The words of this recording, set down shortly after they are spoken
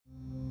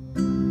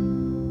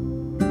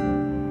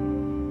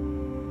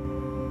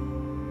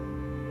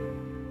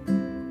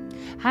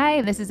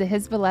Hi, this is a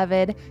His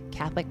Beloved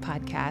Catholic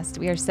podcast.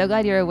 We are so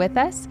glad you're with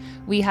us.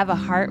 We have a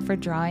heart for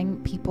drawing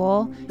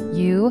people,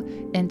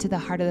 you, into the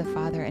heart of the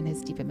Father and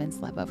His deep, immense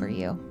love over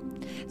you.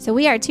 So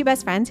we are two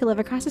best friends who live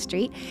across the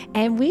street,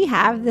 and we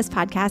have this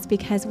podcast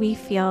because we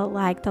feel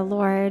like the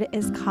Lord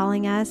is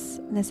calling us,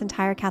 this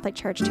entire Catholic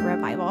Church, to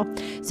revival.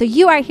 So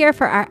you are here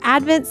for our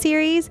Advent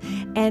series,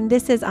 and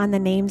this is on the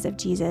names of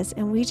Jesus.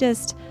 And we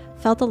just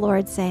felt the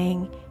Lord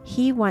saying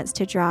He wants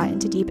to draw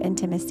into deep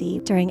intimacy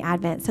during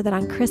Advent so that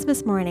on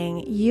Christmas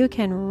morning, you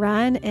can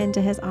run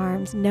into His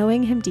arms,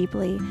 knowing Him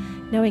deeply,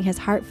 knowing His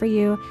heart for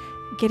you,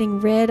 getting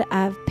rid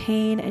of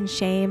pain and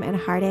shame and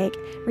heartache,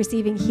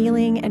 receiving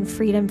healing and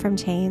freedom from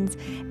chains,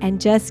 and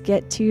just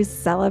get to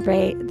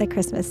celebrate the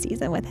Christmas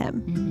season with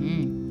Him.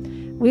 Mm-hmm.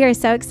 We are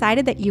so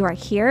excited that you are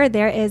here.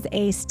 There is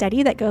a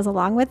study that goes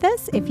along with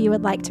this. If you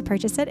would like to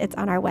purchase it, it's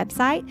on our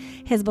website,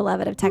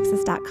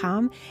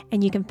 hisbelovedoftexas.com,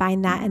 and you can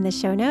find that in the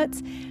show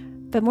notes.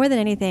 But more than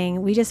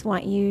anything, we just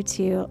want you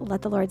to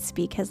let the Lord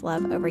speak His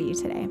love over you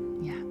today.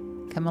 Yeah,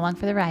 come along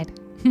for the ride.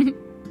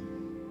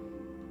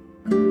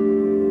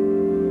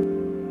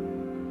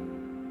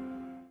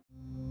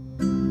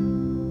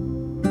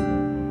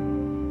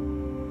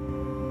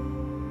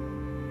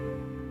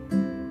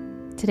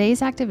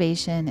 Today's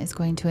activation is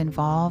going to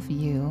involve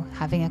you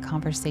having a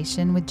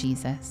conversation with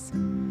Jesus.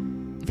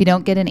 If you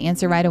don't get an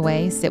answer right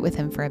away, sit with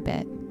Him for a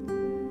bit.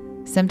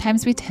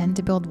 Sometimes we tend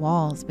to build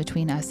walls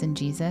between us and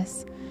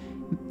Jesus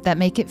that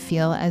make it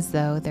feel as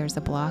though there's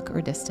a block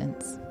or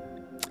distance.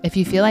 If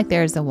you feel like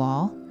there's a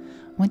wall,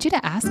 I want you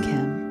to ask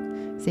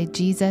Him. Say,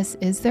 Jesus,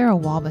 is there a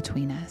wall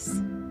between us?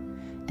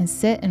 And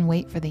sit and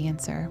wait for the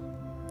answer.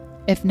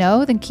 If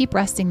no, then keep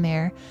resting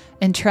there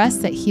and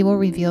trust that He will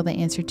reveal the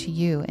answer to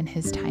you in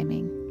His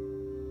timing.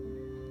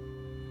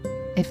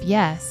 If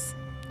yes,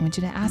 I want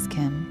you to ask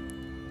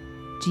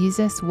Him,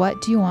 Jesus, what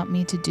do you want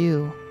me to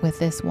do with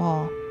this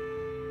wall?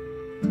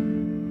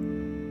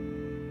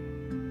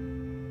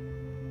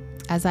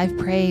 As I've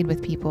prayed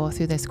with people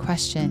through this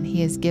question,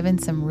 He has given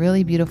some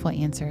really beautiful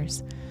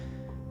answers.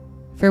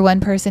 For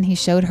one person, He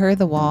showed her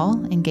the wall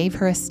and gave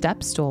her a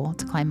step stool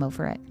to climb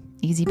over it.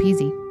 Easy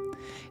peasy.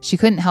 She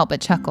couldn't help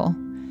but chuckle.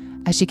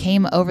 As she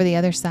came over the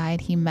other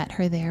side, He met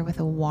her there with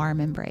a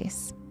warm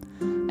embrace.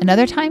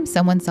 Another time,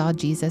 someone saw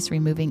Jesus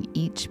removing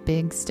each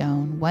big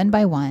stone one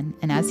by one,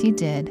 and as He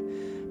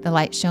did, the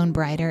light shone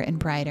brighter and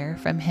brighter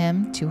from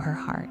Him to her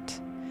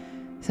heart.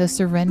 So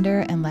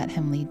surrender and let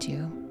Him lead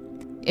you.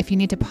 If you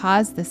need to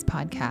pause this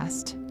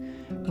podcast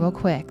real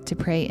quick to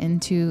pray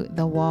into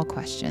the wall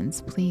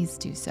questions, please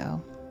do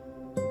so.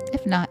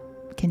 If not,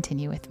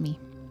 continue with me.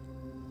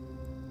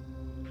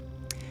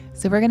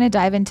 So we're going to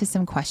dive into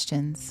some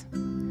questions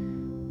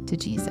to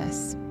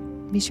Jesus.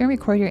 Be sure and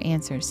record your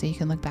answers so you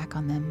can look back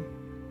on them.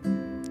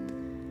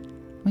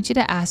 I want you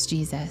to ask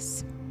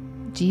Jesus,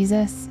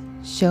 Jesus,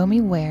 show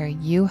me where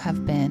you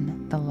have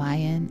been the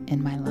lion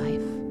in my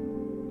life.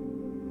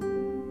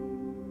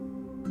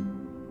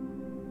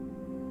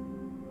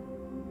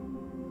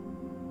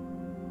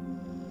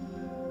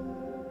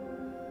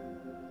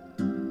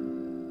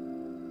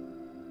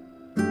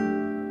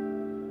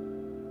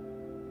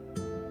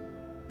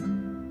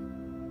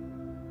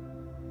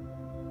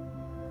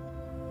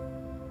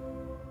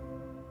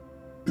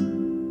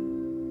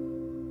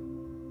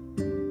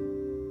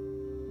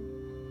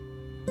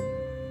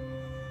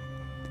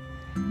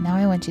 Now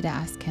I want you to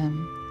ask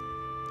Him,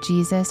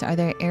 Jesus, are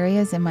there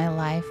areas in my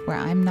life where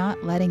I'm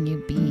not letting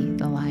you be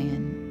the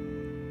lion?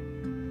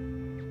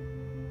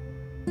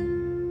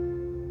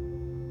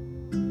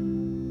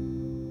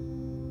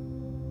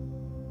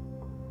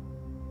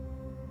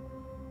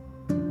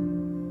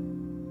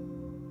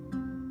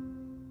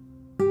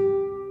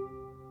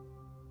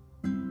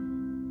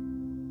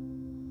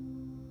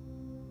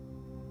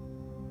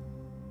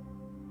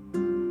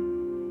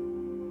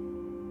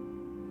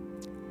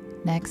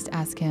 Next,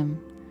 ask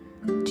Him,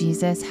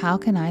 Jesus, how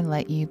can I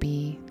let you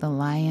be the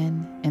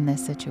lion in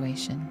this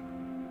situation?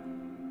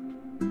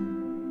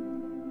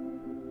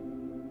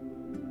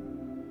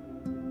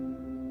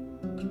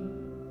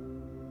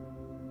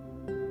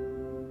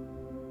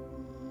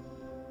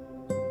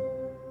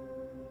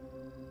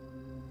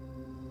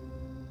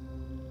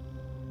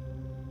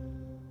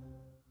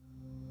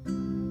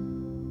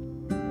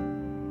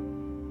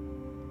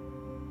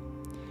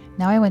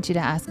 Now I want you to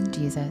ask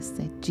Jesus,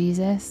 say,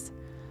 Jesus,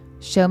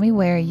 show me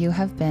where you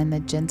have been the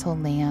gentle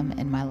lamb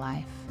in my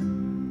life.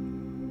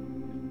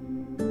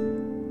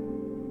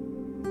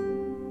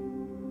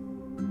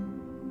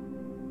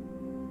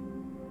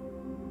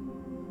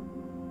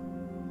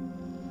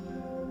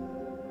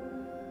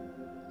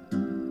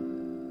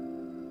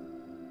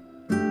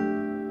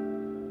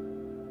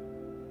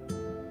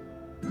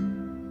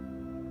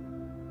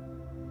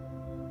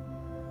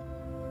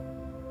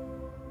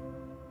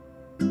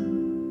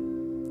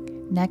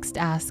 Next,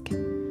 ask,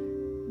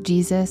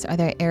 Jesus, are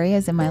there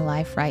areas in my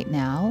life right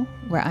now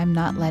where I'm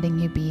not letting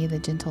you be the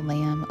gentle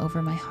lamb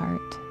over my heart?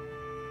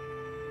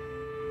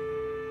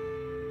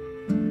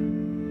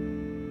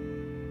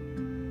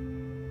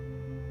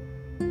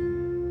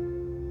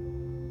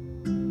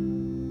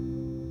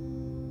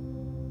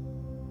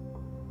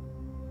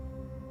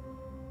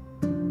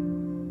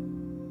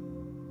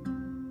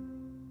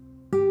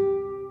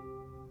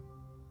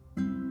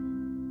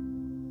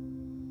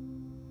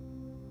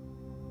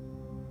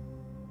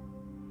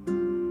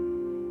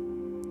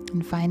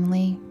 And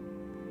finally,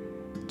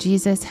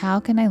 Jesus, how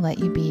can I let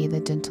you be the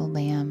gentle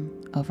lamb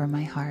over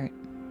my heart?